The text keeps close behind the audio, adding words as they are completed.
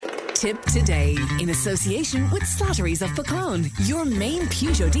Tipp today, in association with Slattery's of Pecan, your main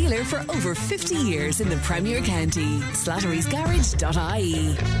Peugeot dealer for over 50 years in the Premier County.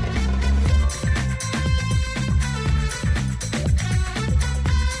 Slattery'sGarage.ie.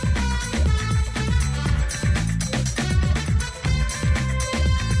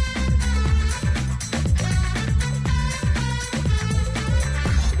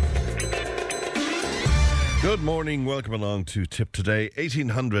 Good morning, welcome along to Tipp Today.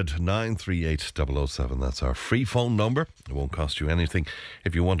 1800 938 007, that's our free phone number. It won't cost you anything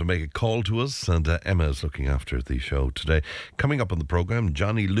if you want to make a call to us, and Emma is looking after the show today. Coming up on the programme,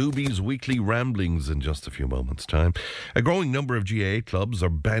 Johnny Luby's weekly ramblings in just a few moments' time. A growing number of GAA clubs are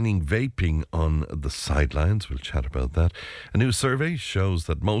banning vaping on the sidelines. We'll chat about that. A new survey shows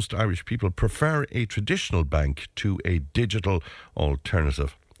that most Irish people prefer a traditional bank to a digital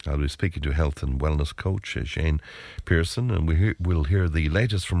alternative. I'll be speaking to health and wellness coach Shane Pearson, and we'll hear the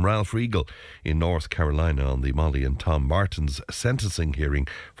latest from Ralph Riegel in North Carolina on the Molly and Tom Martin's sentencing hearing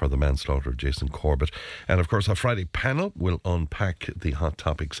for the manslaughter of Jason Corbett. And of course, our Friday panel will unpack the hot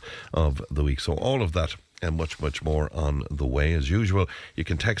topics of the week. So all of that and much, much more on the way. As usual, you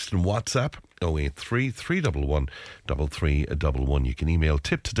can text and WhatsApp 083 311 3311. You can email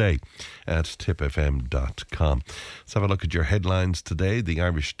tiptoday@tipfm.com. Let's have a look at your headlines today. The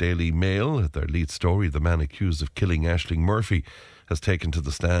Irish Daily Mail, their lead story, the man accused of killing Aisling Murphy has taken to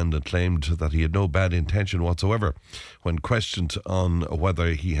the stand and claimed that he had no bad intention whatsoever. When questioned on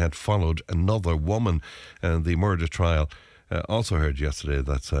whether he had followed another woman in the murder trial, also heard yesterday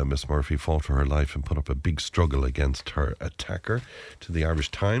that Miss Murphy fought for her life and put up a big struggle against her attacker, to the Irish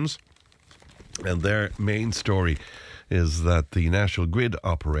Times. And their main story is that the National Grid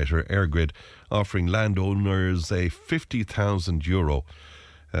operator, EirGrid, offering landowners a €50,000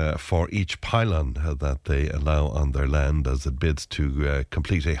 for each pylon that they allow on their land as it bids to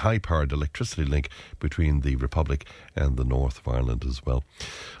complete a high-powered electricity link between the Republic and the north of Ireland as well.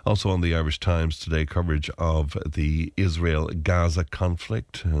 Also on the Irish Times today, coverage of the Israel-Gaza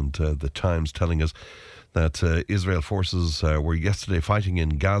conflict, and the Times telling us that Israel forces were yesterday fighting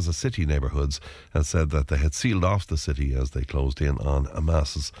in Gaza City neighbourhoods, and said that they had sealed off the city as they closed in on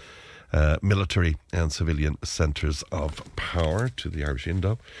Hamas's military and civilian centres of power, to the Irish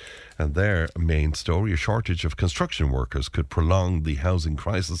Indo. And their main story, a shortage of construction workers could prolong the housing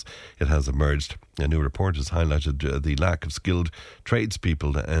crisis. It has emerged. A new report has highlighted the lack of skilled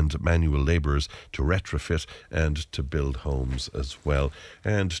tradespeople and manual labourers to retrofit and to build homes as well.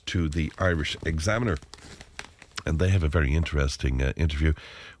 And to the Irish Examiner. And they have a very interesting interview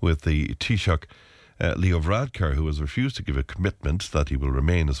with the Taoiseach Leo Varadkar, who has refused to give a commitment that he will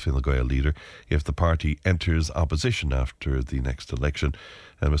remain as Fine Gael leader if the party enters opposition after the next election.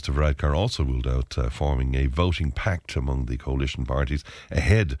 And Mr Varadkar also ruled out forming a voting pact among the coalition parties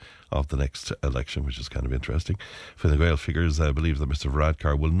ahead of the next election, which is kind of interesting. Fine Gael figures believe that Mr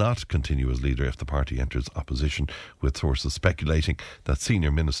Varadkar will not continue as leader if the party enters opposition, with sources speculating that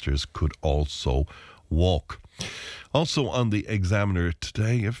senior ministers could also walk. Also on the Examiner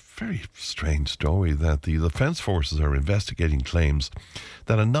today, a very strange story that the Defence Forces are investigating claims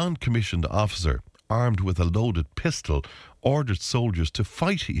that a non-commissioned officer armed with a loaded pistol ordered soldiers to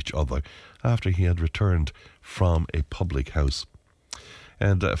fight each other after he had returned from a public house.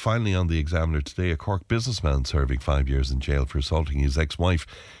 And finally on the Examiner today, a Cork businessman serving 5 years in jail for assaulting his ex-wife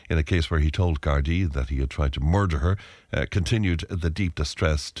in a case where he told Gardaí that he had tried to murder her, continued the deep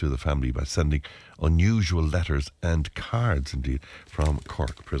distress to the family by sending unusual letters and cards, indeed, from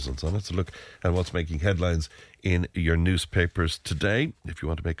Cork prison. So let's look at what's making headlines in your newspapers today. If you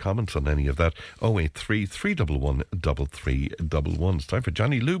want to make comments on any of that, 083 311 3311. It's time for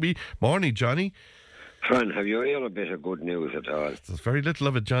Johnny Luby. Morning, Johnny. Fran, have you heard a bit of good news at all? There's very little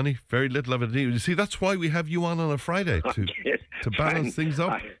of it, Johnny. Very little of it. You see, that's why we have you on a Friday, to balance things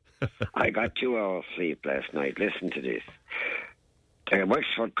up. I got 2 hours sleep last night. Listen to this. The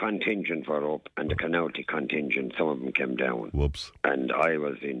Wexford contingent were up and the County contingent, some of them came down. Whoops. And I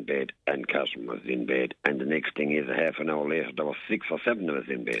was in bed and Catherine was in bed. And the next thing is, a half an hour later, there were 6 or 7 of us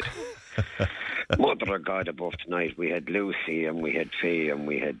in bed. Mother of God above tonight, we had Lucy and we had Faye and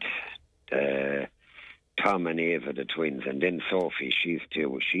we had Tom and Eva, the twins, and then Sophie, she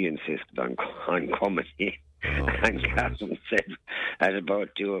insisted on coming in. And Catherine said at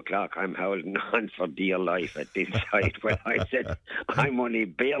about 2 o'clock, I'm holding on for dear life at this side. Well, I said, I'm only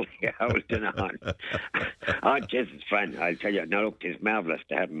barely holding on. Oh, Jesus, friend, I'll tell you, now look, it's marvellous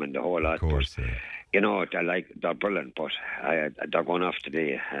to have him and the whole lot. Of course, yeah. they're brilliant, but they're going off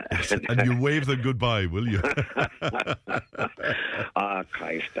today. And you wave them goodbye, will you? Oh,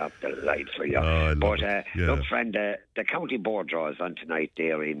 Christ, stop the light for you. Oh, look, friend, the county board draws on tonight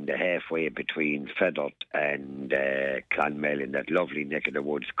there in the halfway between Feddart and Clonmel in that lovely neck of the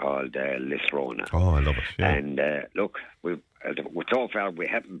woods called Lisrona. Oh, I love it. Yeah. And look, so far we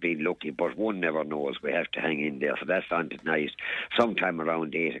haven't been lucky, but one never knows. We have to hang in there. So that's on tonight, sometime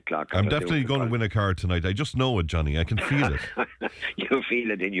around 8 o'clock. I'm definitely going to win a car tonight. I just know it, Johnny. I can feel it. You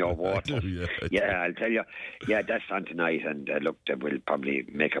feel it in your water. I do, yeah, I'll tell you. Yeah, that's on tonight. And look, we'll probably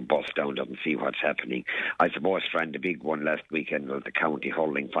make a bus down there and see what's happening. I suppose, friend, the big one last weekend was the county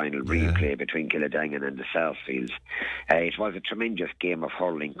hurling final replay between Kildangan and the Sarsfields. It was a tremendous game of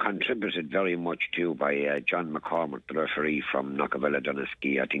hurling, contributed very much to by John McCormick, the referee from Knockavilla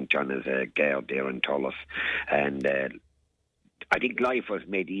Doneski. I think John is a guard there in Tullis. And I think life was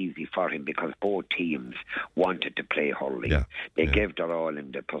made easy for him because both teams wanted to play hurling. They gave their all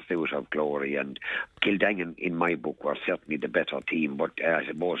in the pursuit of glory, and Kildangan, in my book, were certainly the better team. But I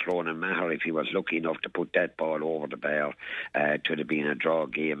suppose Ronan Maher, if he was lucky enough to put that ball over the bar, it would have been a draw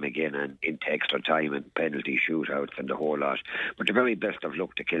game again and into extra time and penalty shootouts and the whole lot. But the very best of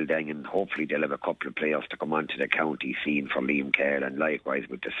luck to Kildangan. Hopefully they'll have a couple of players to come onto the county scene for Liam Carroll, and likewise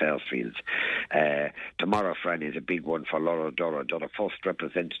with the Sarsfields. Tomorrow, friend, is a big one for Laura Durrell. They're the first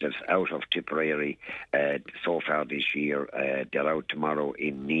representatives out of Tipperary so far this year. They're out tomorrow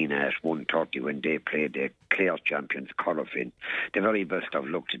in Nina at 1:30 when they play the Clare champions Corofin. The very best of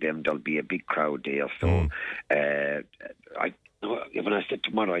luck to them. There'll be a big crowd there. So when I said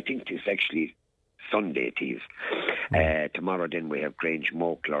tomorrow, I think it's actually Sunday it is. Tomorrow then we have Grange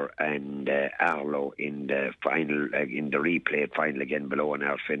Mokler and Arlo in the final, in the replayed final again below and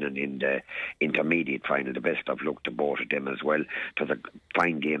Arfinnan in the intermediate final. The best of luck to both of them as well. It was a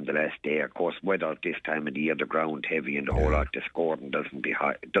fine game the last day. Of course, weather at this time of the year, the ground heavy and the whole lot, the scoring doesn't be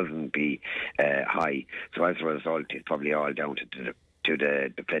high. So as a result, it's probably all down to the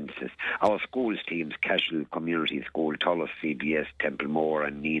defences. Our schools teams, Cashel Community School, Tullis, CBS, Templemore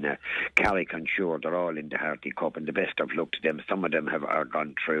and Nina, Carrick and Sure, they're all in the Harty Cup, and the best of luck to them. Some of them are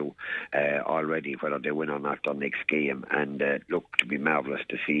gone through already, whether they win or not their next game, and look to be marvellous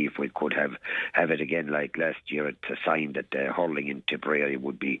to see if we could have it again like last year. It's a sign that hurling in Tipperary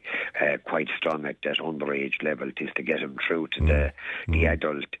would be quite strong at that underage level. It is to get them through to the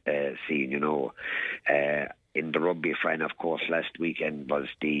adult scene, In the rugby, friend, of course, last weekend was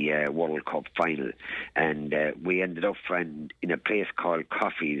the World Cup final, and we ended up, friend, in a place called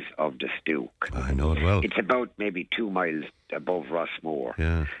Coffees of the Stook. I know it well. It's about maybe 2 miles above Rossmore,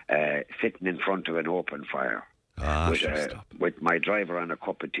 sitting in front of an open fire. With my driver on a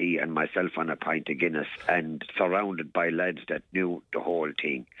cup of tea and myself on a pint of Guinness, and surrounded by lads that knew the whole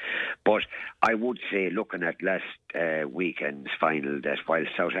thing. But I would say, looking at last weekend's final, that while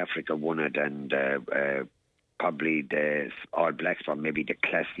South Africa won it and probably the All Blacks were maybe the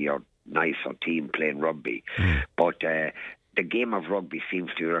classier, nicer team playing rugby. But the game of rugby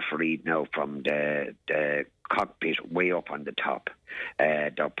seems to be refereed now from the cockpit way up on the top.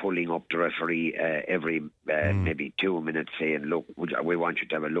 They're pulling up the referee every maybe 2 minutes saying, look, we want you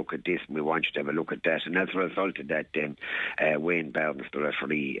to have a look at this and we want you to have a look at that. And as a result of that then, Wayne Barnes, the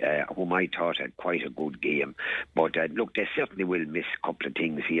referee, whom I thought had quite a good game, but look, they certainly will miss a couple of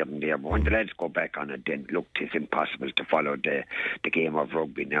things here and there, but when the lads go back on it, then look, it's impossible to follow the game of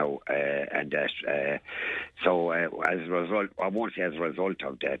rugby now, and that so as a result, I won't say as a result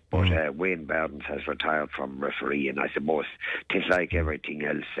of that, but Wayne Barnes has retired from referee, and I suppose it's like everything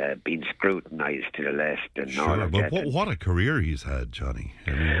else, being scrutinised to the last and all of that. What a career he's had, Johnny.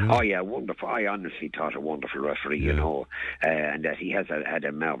 Oh yeah, wonderful. I honestly thought a wonderful referee, and that he has had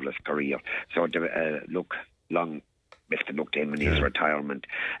a marvellous career. So look, long best of luck to him in his retirement.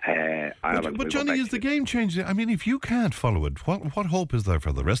 But Johnny, is the game changing? I mean, if you can't follow it, what hope is there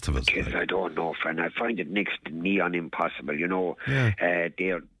for the rest of us? Yes, I don't know, friend. I find it next to neon impossible.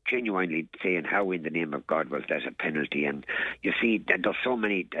 They're genuinely saying, how in the name of God was that a penalty? And you see, there's so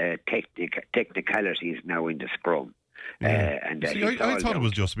many technicalities now in the scrum. And I thought it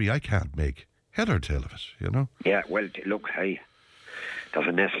was just me. I can't make head or tail of it, Yeah, well, look, there's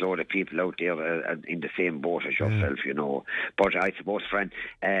a nest load of people out there in the same boat as yourself, But I suppose, friend,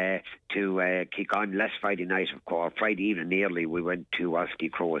 to kick on last Friday night, of course, Friday evening early, we went to Oski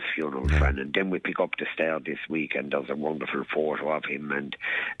Crow's funeral, friend, and then we pick up the Star this week, and there's a wonderful photo of him, and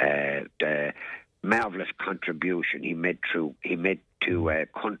the marvellous contribution he made to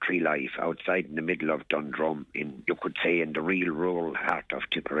country life outside in the middle of Dundrum, you could say in the real rural heart of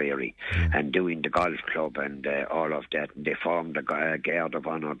Tipperary, and doing the golf club and all of that. And they formed a guard of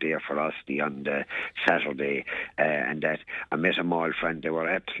honour there for Asti on Saturday, and that I met them all, friend. They were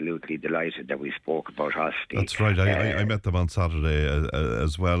absolutely delighted that we spoke about Asti. That's right. I met them on Saturday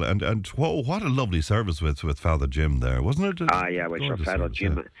as well, and what a lovely service with Father Jim there, wasn't it? With your Father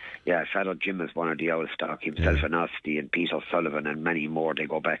Jim. Yeah, Father Jim is one of the old stock himself, and Asti and Peter Sullivan and many more. They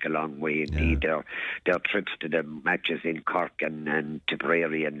go back a long way indeed. Their trips to the matches in Cork and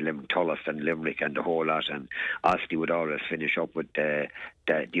Tipperary and Tullis and Limerick and the whole lot, and Asti would always finish up with the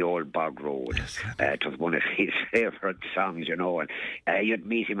old Bog Road. Yes. It was one of his favourite songs, and you'd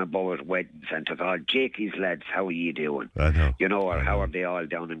meet him about weddings and to all, Jakey's lads, how are you doing? I know. Or how are they all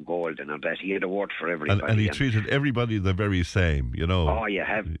down in Golden, or that. He had a word for everybody. And he treated everybody the very same, Oh, you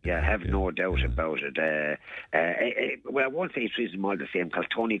have no doubt about it. Well, I won't say he treated them all the same, because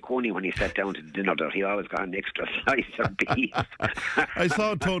Tony Coney, when he sat down to dinner there, he always got an extra slice of beef. I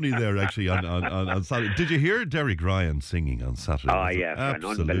saw Tony there actually on Saturday. Did you hear Derek Ryan singing on Saturday? Oh, yeah,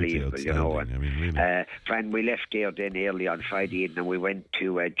 unbelievable, I mean, really. Friend, we left there then early on Friday evening, and we went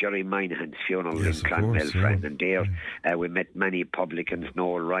to Jerry Minahan's funeral in Clonmel, friend, and there we met many publicans,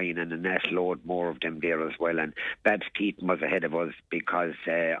 Noel Ryan and a net load more of them there as well, and Babs Keaton was ahead of us because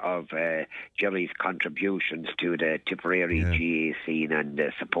of Jerry's contributions to the Tipperary GA scene and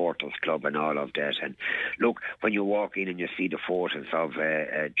the supporters club and all of that. And look, when you walk in and you see the photos of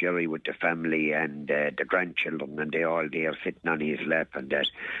Jerry with the family and the grandchildren, and they all there sitting on his lap, and that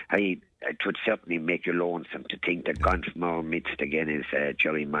it would certainly make you lonesome to think that gone from our midst again is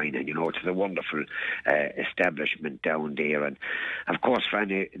Jerry Minahan. It's a wonderful establishment down there. And of course,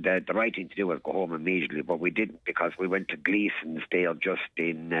 Franny, the right thing to do was go home immediately, but we didn't, because we went to Gleason's there just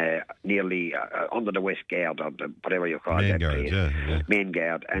in nearly under the West Guard, or whatever you call Main that Guard, place. Main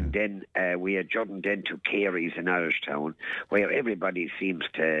Guard. And then we adjourned then to Carey's in Irishtown, where everybody seems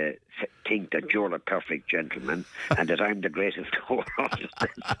to think that you're a perfect gentleman and that I'm the greatest whore under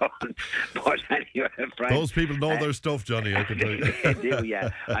the sun. But anyway, Frank, those people know their stuff, Johnny, I can tell you. They do,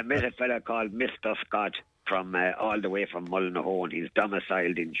 yeah. I met a fella called Mr. Scott from all the way from Mullinahone. He's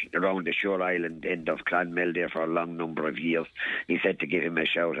domiciled around the Shore Island end of Clonmel there for a long number of years. He said to give him a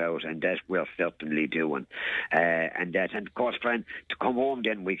shout out, and that we're certainly doing. And of course, friend, to come home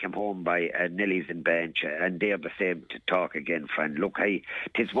then, we came home by Nellie's and Bench, and they're the same to talk again, friend. Look,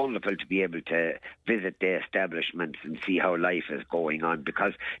 it's wonderful to be able to visit the establishments and see how life is going on,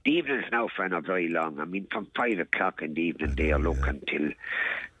 because the evenings now, friend, are very long. I mean, from 5 o'clock in the evening there, until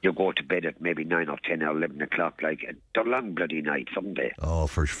you go to bed at maybe 9 or 10 or 11 o'clock. Like, they're long bloody nights, aren't they? Oh,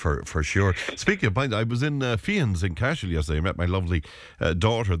 for sure. Speaking of pint, I was in Fian's in Cashel yesterday. I met my lovely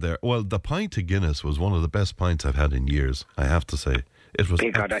daughter there. Well, the pint of Guinness was one of the best pints I've had in years, I have to say. It was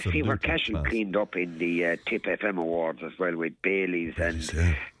God, I see where class. Cashel cleaned up in the Tipp FM Awards as well with Bailey's, and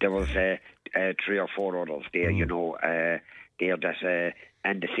there was 3 or 4 others there, there that,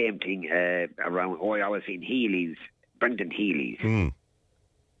 and the same thing around. I was in Healy's, Brendan Healy's.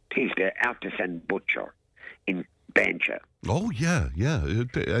 He's the artisan butcher in Bencha. Oh, yeah.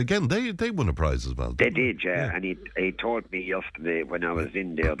 Again, they won a prize as well. They did, yeah. And he told me yesterday when I was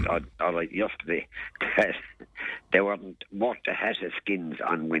in there, yesterday, that they weren't worth the hat of skins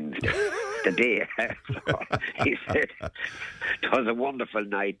on Wednesday. The day after. He said it was a wonderful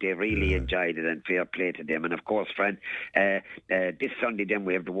night. They really enjoyed it, and fair play to them. And of course, friend, this Sunday then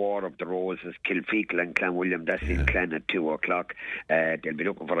we have the War of the Roses, Kilfeacle and Clanwilliam. That's in Clan at 2 o'clock. They'll be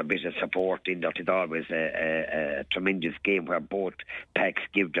looking for a bit of support in that. It's always a tremendous game where both packs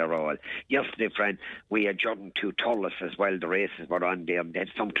give their all. Yesterday, friend, we adjourned to Tullis as well. The races were on there. They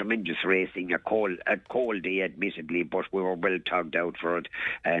had some tremendous racing, a cold day admittedly, but we were well togged out for it,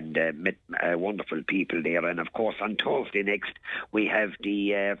 and met wonderful people there. And of course, on Thursday next, we have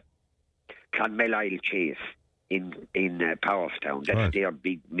the Clonmel Isle Chase in Powerstown. That's their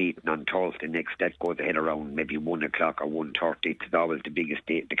big meeting on Thursday next. That goes ahead around maybe 1 o'clock or 1:30. It's always the biggest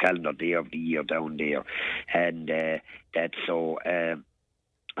day, the calendar day of the year down there. And that's so.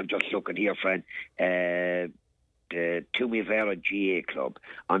 I'm just looking here, friend. The Tumivera GA Club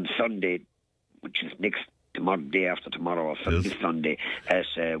on Sunday, which is tomorrow, day after tomorrow, or Sunday, at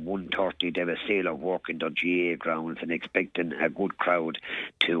 1:30. They have a sale of work in the GA grounds and expecting a good crowd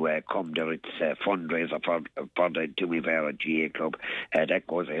to come there. It's a fundraiser for the Tumivera GA Club. That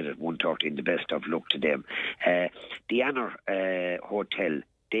goes ahead at 1:30, and the best of luck to them. The Anor Hotel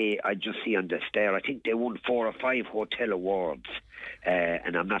I just see on the stair, I think they won 4 or 5 hotel awards.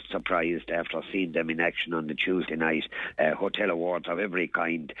 And I'm not surprised after seeing them in action on the Tuesday night. Hotel awards of every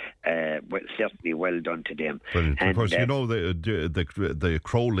kind, certainly well done to them. Brilliant. And of course, the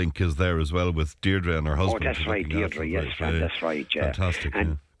Crow link is there as well with Deirdre and her husband. Oh, that's right, Deirdre. Yes, Fran, that's right. Yeah. Fantastic.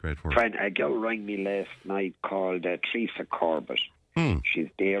 And great work. Fran, a girl rang me last night called Teresa Corbett. She's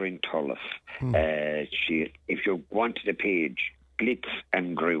there in Tullis. If you go onto the page, Glitz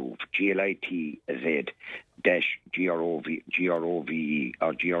and Groove, GLITZ dash GROVE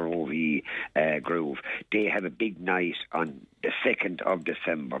or GROVE Groove. They have a big night on the 2nd of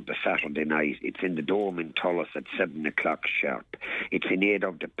December, the Saturday night. It's in the Dome in Tullis at 7 o'clock sharp. It's in aid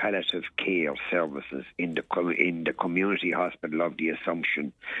of the palliative care services in the Community Hospital of the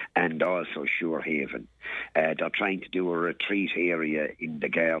Assumption and also Shorehaven. They're trying to do a retreat area in the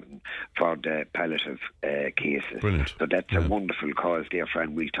garden for the palliative cases. Brilliant. So that's a wonderful cause there,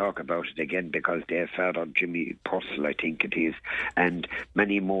 friend. We'll talk about it again because their father, Jimmy Purcell, I think it is, and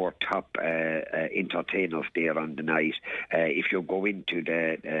many more top entertainers there on the night. If you go into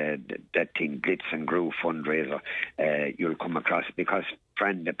that thing, Glitz and Groove fundraiser, you'll come across, because,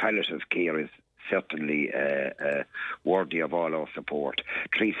 friend, the palliative care is certainly worthy of all our support.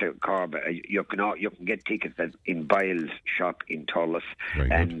 Teresa Corbett, you can get tickets in Biles shop in Tullis,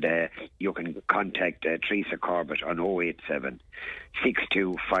 and you can contact Teresa Corbett on 087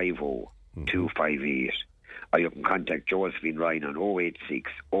 6250 258, or you can contact Josephine Ryan on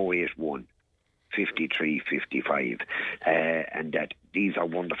 086 081 5355, and that these are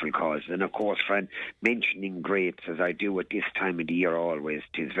wonderful causes. And of course, friend, mentioning greats as I do at this time of the year always,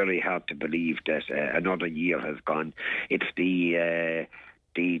 it is very hard to believe that another year has gone. It's the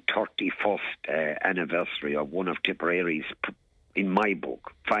 31st anniversary of one of Tipperary's, in my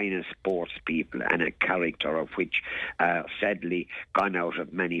book, finest sports people, and a character of which sadly gone out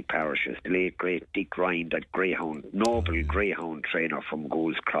of many parishes. The late great Dick Ryan, that noble greyhound trainer from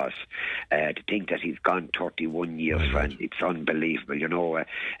Gold's Cross. To think that he's gone 31 years, friend, it's unbelievable.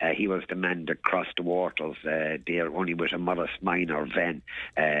 He was the man that crossed the waters there only with a modest minor van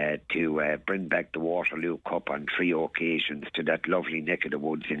to bring back the Waterloo Cup on 3 occasions to that lovely neck of the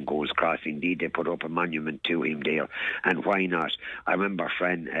woods in Gold's Cross. Indeed, they put up a monument to him there, and why not? I remember a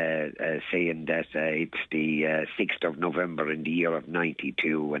friend saying that it's the 6th of November in the year of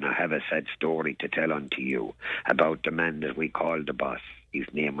 92, and I have a sad story to tell unto you about the man that we call the boss. His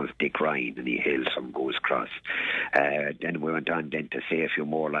name was Dick Ryan, and he hails from Gold's Cross. Then we went on then to say a few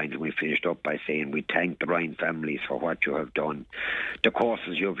more lines, and we finished up by saying, we thank the Ryan families for what you have done, the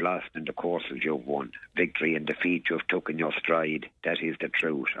courses you've lost and the courses you've won, victory and defeat you've took in your stride. That is the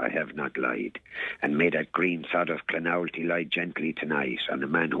truth, I have not lied. And may that green sod of Clonalty lie gently tonight on a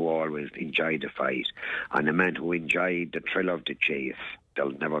man who always enjoyed the fight, on a man who enjoyed the thrill of the chase.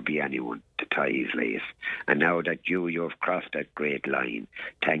 There'll never be anyone to tie his lace. And now that you've crossed that great line,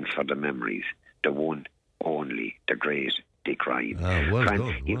 thanks for the memories, the one, only, the great Dick Ryan. Well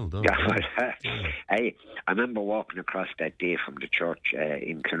done. I remember walking across that day from the church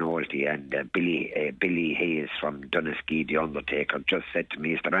in Clonalty, and Billy Hayes from Dunaskey, the Undertaker, just said to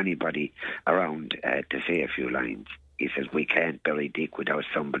me, is there anybody around to say a few lines? He says, we can't bury Dick without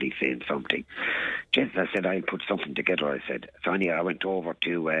somebody saying something. Gents, I said, I'll put something together, I said. So anyway, I went over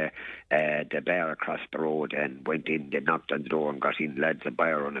to the bar across the road and went in. They knocked on the door and got in lads a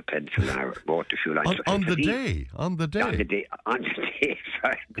buyer on a pencil, and I wrote a few lines. On the day.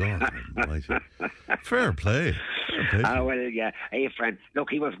 God, fair play. Well, yeah. Hey, friend, look,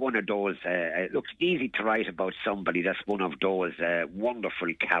 he was one of those, look, it's easy to write about somebody that's one of those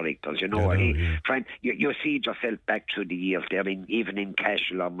wonderful characters, Friend, you see yourself back through the years there, even in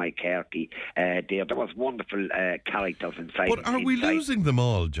Cashel on my Carty, there was wonderful characters inside. But are we losing them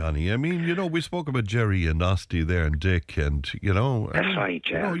all, Johnny? I mean, we spoke about Jerry and Osty there, and Dick, and that's right,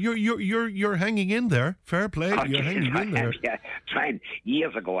 yeah. You're hanging in there. Fair play, you're hanging in there. Yeah, friend.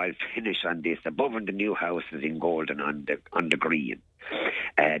 Years ago, I'll finish on this. Above in the new houses in Golden on the green.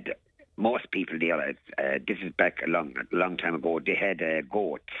 Most people there, this is back a long time ago. They had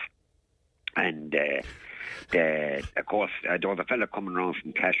goats, and. Of course, there was a fella coming around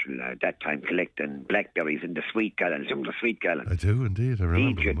from Cashel at that time collecting blackberries in the sweet gallons. Remember the sweet gallons? I do, indeed. I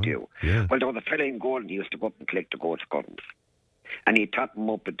remember. Indeed, you do. Yeah. Well, there was a fella in Golden. He used to go up and collect the goat's guns. And he'd top them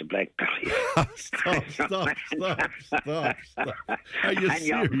up with the blackberries. Stop. Are you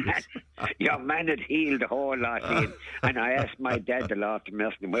serious? Your man had healed a whole lot in. And I asked my dad, the Lord to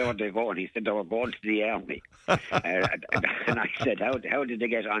mercy, where were they going? He said they were going to the army. And I said, how did they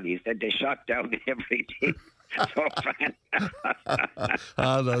get on? He said they shot down everything. So, Fran.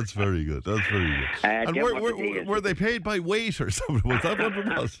 That's very good. That's very good. And were they paid by weight or something? Was that what it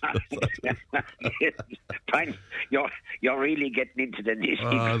was? Fran, you're really getting into the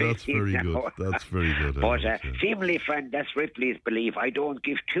nitty-gritty. That's very now. good. That's very good. But seemingly, friend, that's Ripley's belief. I don't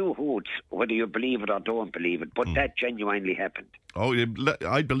give two hoots whether you believe it or don't believe it, but that genuinely happened. Oh,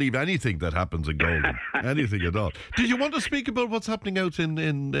 I believe anything that happens in Golden. Anything at all. Did you want to speak about what's happening out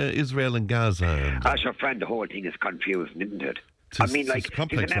in Israel and Gaza? Your friend, the whole thing is confusing, isn't it? It's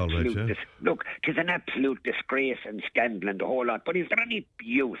complex, all right, yeah. Look, it's an absolute disgrace and scandal and the whole lot. But is there any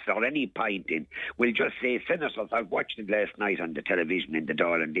use or any point in? We'll just say senators. I watched it last night on the television in the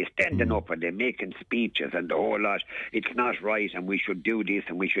Dáil, and they're standing up and they're making speeches and the whole lot. It's not right, and we should do this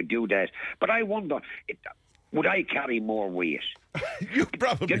and we should do that. But I wonder, would I carry more weight? You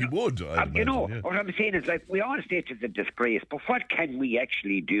probably would. What I'm saying is, like, we all say it's a disgrace, but what can we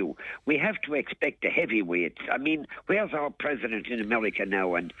actually do? We have to expect the heavyweights. I mean, where's our president in America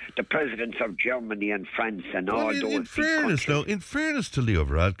now, and the presidents of Germany and France and all those? In fairness to Leo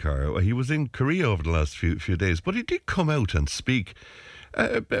Varadkar, he was in Korea over the last few days, but he did come out and speak.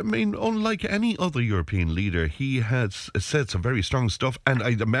 I mean, unlike any other European leader, he has said some very strong stuff, and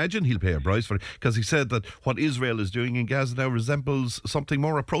I'd imagine he'll pay a price for it, because he said that what Israel is doing in Gaza now resembles something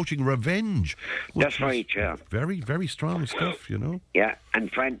more approaching revenge. That's right, yeah. Very, very strong stuff, you know. Yeah,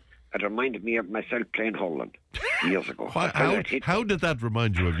 and friend, it reminded me of myself playing hurling years ago. How did that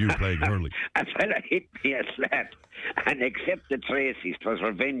remind you of you playing hurling? A fella hit me a slap, and except the Tracy's, it was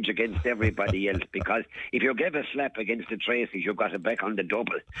revenge against everybody else, because if you gave a slap against the Tracy's, you got it back on the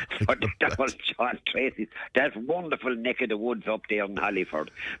double. So that was John Tracy's. That wonderful neck of the woods up there in Hollyford.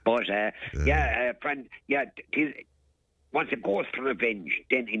 But, friend, once it goes to revenge,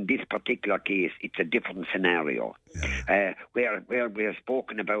 then in this particular case, it's a different scenario. Yeah. Where we have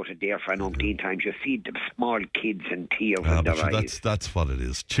spoken about it there for an umpteen times, you see the small kids and tears in their eyes. That's what it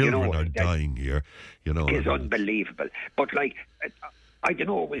is. Children are dying here. It's unbelievable. But, like, I don't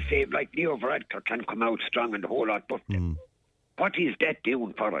know, we say, like, Leo Varadkar can come out strong and the whole lot, but what is that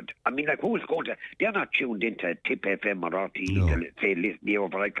doing for it? I mean, like, who's going to... They're not tuned into Tipp FM or RTE to say, listen, Leo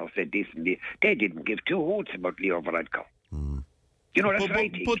Varadkar said this and this. They didn't give two hoots about Leo Varadkar. You know, that's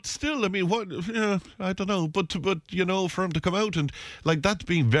right. But still, I mean, what? I don't know. But you know, for him to come out and like that's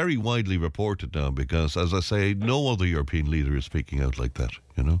being very widely reported now, because, as I say, no other European leader is speaking out like that.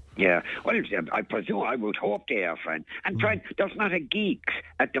 You know. Yeah. Well, I presume, I would hope they are, friend. And friend, there's not a geeks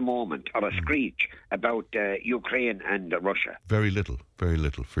at the moment or a screech about Ukraine and Russia. Very little,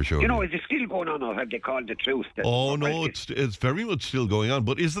 for sure. You know, is it still going on, or have they called the truce? Oh no, it's very much still going on.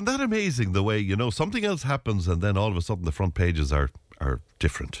 But isn't that amazing? The way, you know, something else happens and then all of a sudden the front pages are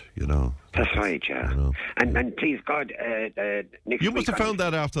different, you know. That's right, yeah. You know, and please God, next you must have found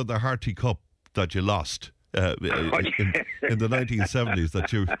that after the Harty Cup that you lost in the 1970s,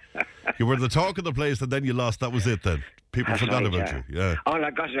 that you were the talk of the place and then you lost. That was it then. People forgot about you. Yeah. All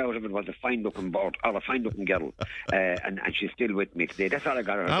I got out of it was a fine-looking board, or a fine-looking girl, and she's still with me today. That's all I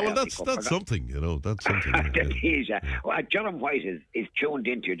got out of it. Well, that's something, you know. That's something. That is, yeah. Well, Jerome White is tuned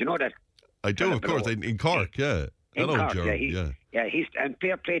into you. Do you know that? I do, of course, in Cork, yeah. Hello, Jerome, he's and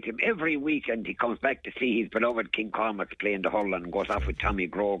fair play to him. Every weekend he comes back to see his beloved King Cormac playing the hurling and goes off with Tommy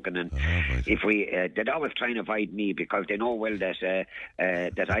Grogan. And if we, they'd always try and avoid me because they know well that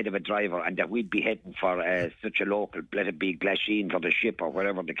I'd have a driver and that we'd be heading for such a local, let it be Glasheen or the Ship or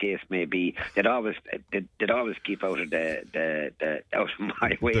whatever the case may be. They'd always keep out of out of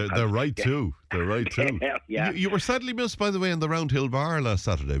my way. They're right too. They're right too. Yeah. You were sadly missed, by the way, in the Roundhill Bar last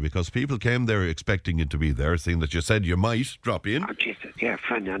Saturday because people came there expecting you to be there, seeing that you said you might drop in. Oh, Jesus, yeah,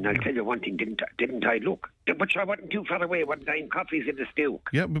 friend, and I'll tell you one thing, didn't I? Look, but I wasn't too far away, wasn't I? In coffees in the stew.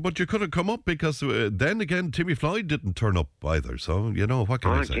 Yeah, but you could have come up because then again, Timmy Floyd didn't turn up either, so, you know, what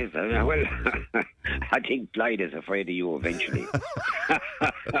can I say? Jesus, well, I think Floyd is afraid of you eventually.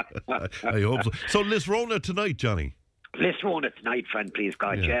 I hope so. So, Lisrona tonight, Johnny. Let's run it tonight, friend, please,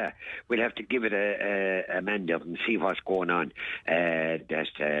 God, yeah. We'll have to give it a man up and see what's going on.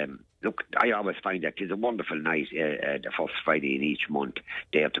 Look, I always find that it's a wonderful night, the first Friday in each month,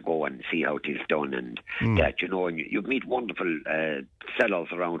 there to go and see how it is done, and that, you know, and you meet wonderful sellers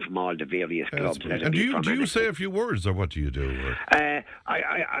around from all the various clubs. And do you say a few words, or what do you do?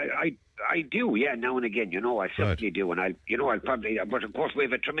 I do, yeah, now and again, you know, I certainly do, and I'll probably, but of course we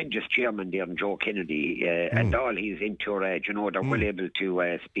have a tremendous chairman there, Joe Kennedy, and all he's into, you know, they're well able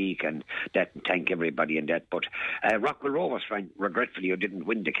to speak and that, and thank everybody and that, but Rockwell Rovers, friend, regretfully, you didn't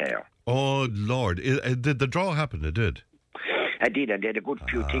win the car. Oh, Lord, did the draw happen? It did. I did, and they had a good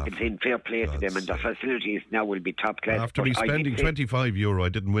few tickets in. Fair play to them, and the facilities now will be top class. After me spending €25, I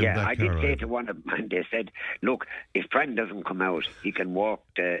didn't win that car. I did say to one of them, and they said, look, if Fran doesn't come out, he can walk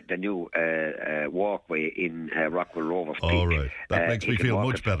the new walkway in Rockwell Rovers Peak. All right, that makes me feel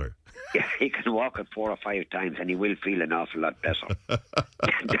much better. Yeah, he can walk it 4 or 5 times and he will feel an awful lot better.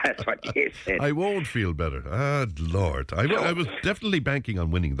 That's what he said. I won't feel better. Ah, Lord. I was definitely banking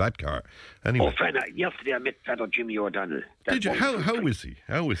on winning that car. Anyway. Oh, friend, yesterday I met fellow Jimmy O'Donnell. Did you? How is he?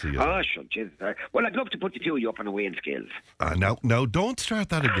 How is he? Oh, sure. Well, I'd love to put the two of you up on a weighing scales. Now, don't start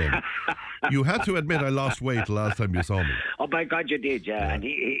that again. You had to admit I lost weight the last time you saw me. Oh, my God, you did, yeah. And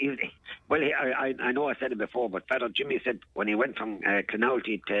I know I said it before, but fellow Jimmy said when he went from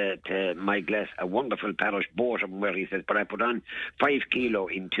Clonalty to Myglass, a wonderful parish, both of them where he says, but I put on 5 kilo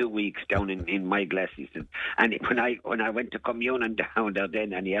in 2 weeks down in Myglass, he said. And when I went to communion down there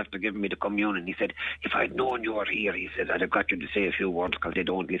then, and he after giving me the communion, he said, if I'd known you were here, he said, I'd have got you to say a few words because they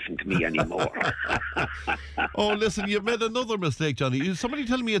don't listen to me anymore. Oh, listen, you've made another mistake, Johnny. Somebody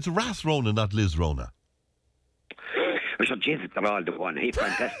tell me it's Ras Rona, not Liz Rona. So, Jesus, they're all the one. Hey,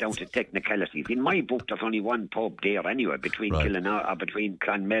 friend, that's down to technicalities. In my book, there's only one pub there anyway, between between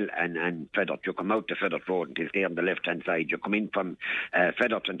Clonmel and Feathert. You come out to Feathert Road and it's there on the left-hand side. You come in from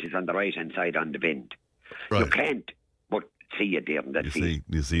Feathert and it's on the right-hand side on the bend. Right. You can't but see you there. And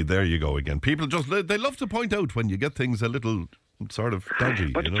you see, there you go again. People they love to point out when you get things a little sort of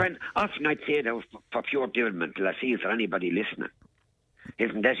dodgy. But, friend, often I'd say that for pure development, till I see is there anybody listening.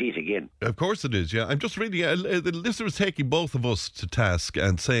 Isn't that it again? Of course it is, yeah. I'm just reading, the listener is taking both of us to task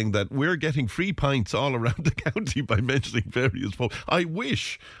and saying that we're getting free pints all around the county by mentioning various folks. I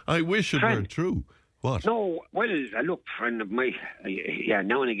wish it were true. What? No, well, look, friend of mine,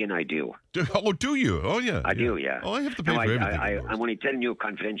 now and again I do. Do you? Oh, yeah. I do, yeah. Oh, I have to pay for everything. I'm only telling you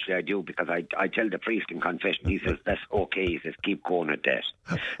confidentially I do because I tell the priest in confession, he says, that's okay, he says, keep going at that.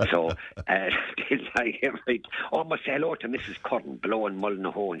 So, it's like, I must say hello to Mrs. Curran below in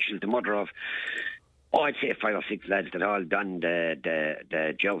Mullinahone, and she's the mother of, I'd say 5 or 6 lads that all done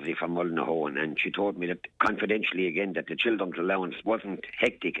the jersey from Mullinahone, and she told me that confidentially again that the children's allowance wasn't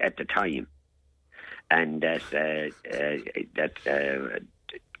hectic at the time. And that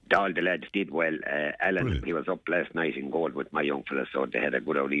all the lads did well. Alan, brilliant. He was up last night in goal with my young fella, so they had a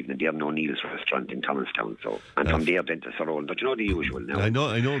good old evening. They have no Neil's restaurant in Thomastown, and from there then to Sorrel. But you know the usual now. I know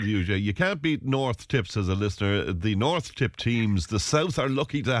the usual. You can't beat North Tip, says a listener. The North Tip teams, the South are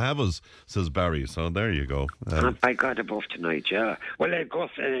lucky to have us, says Barry. So there you go. I got a buff tonight, yeah. Well, of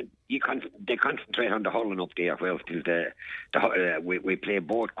course, they concentrate on the hurling up there, well, till we play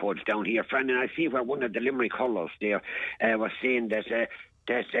both codes down here. Friend, and I see where one of the Limerick hurlers there was saying that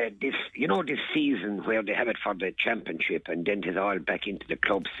this season where they have it for the championship and then it's all back into the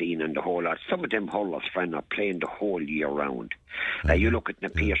club scene and the whole lot. Some of them hurlers, friend, are playing the whole year round. You look at the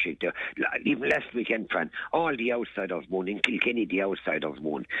Piercy, even last weekend, friend, all the outsiders won. In Kilkenny, the outsiders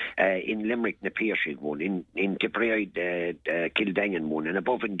won. In Limerick, the Piercy won. In Tipperary, the Kildangan won. And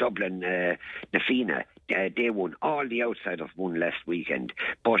above in Dublin, the Fina, they won. All the outsiders won last weekend.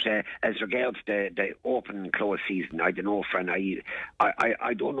 But as regards the open and close season, I don't know, friend.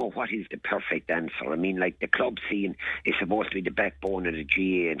 I don't know what is the perfect answer. I mean, like the club scene is supposed to be the backbone of the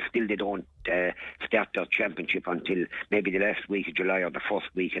GA, and still they don't start their championship until maybe the last week of July or the first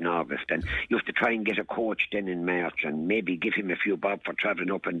week in August. And you have to try and get a coach then in March and maybe give him a few bob for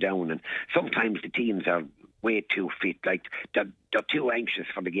travelling up and down. And sometimes the teams are way too fit. Like they're too anxious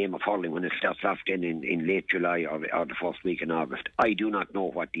for the game of hurling when it starts off then in late July or the first week in August. I do not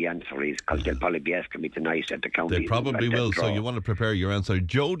know what the answer is because they'll probably be asking me tonight at the county. They probably will, so you want to prepare your answer.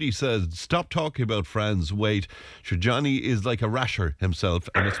 Jody says, stop talking about Fran's weight. Sure, Johnny is like a rasher himself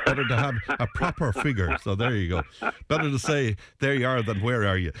and it's better to have a proper figure. So there you go. Better to say, there you are, than where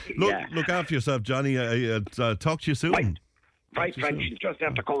are you. Look after yourself, Johnny. Talk to you soon. Right, friend, she's just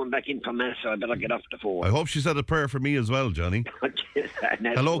after coming back in from Mass, so I better get off the phone. I hope she said a prayer for me as well, Johnny.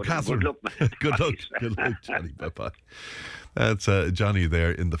 Hello, Catherine. Good luck, man. Good luck, Johnny. Bye-bye. That's Johnny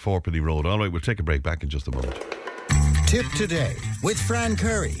there in the Fourpenny Road. All right, we'll take a break. Back in just a moment. Tip today with Fran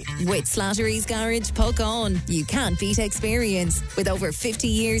Curry. With Slattery's Garage, Puckane. You can't beat experience. With over 50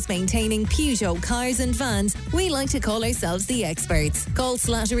 years maintaining Peugeot cars and vans, we like to call ourselves the experts. Call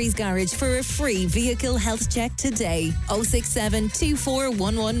Slattery's Garage for a free vehicle health check today. 067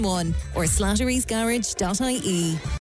 24111 or slatterysgarage.ie.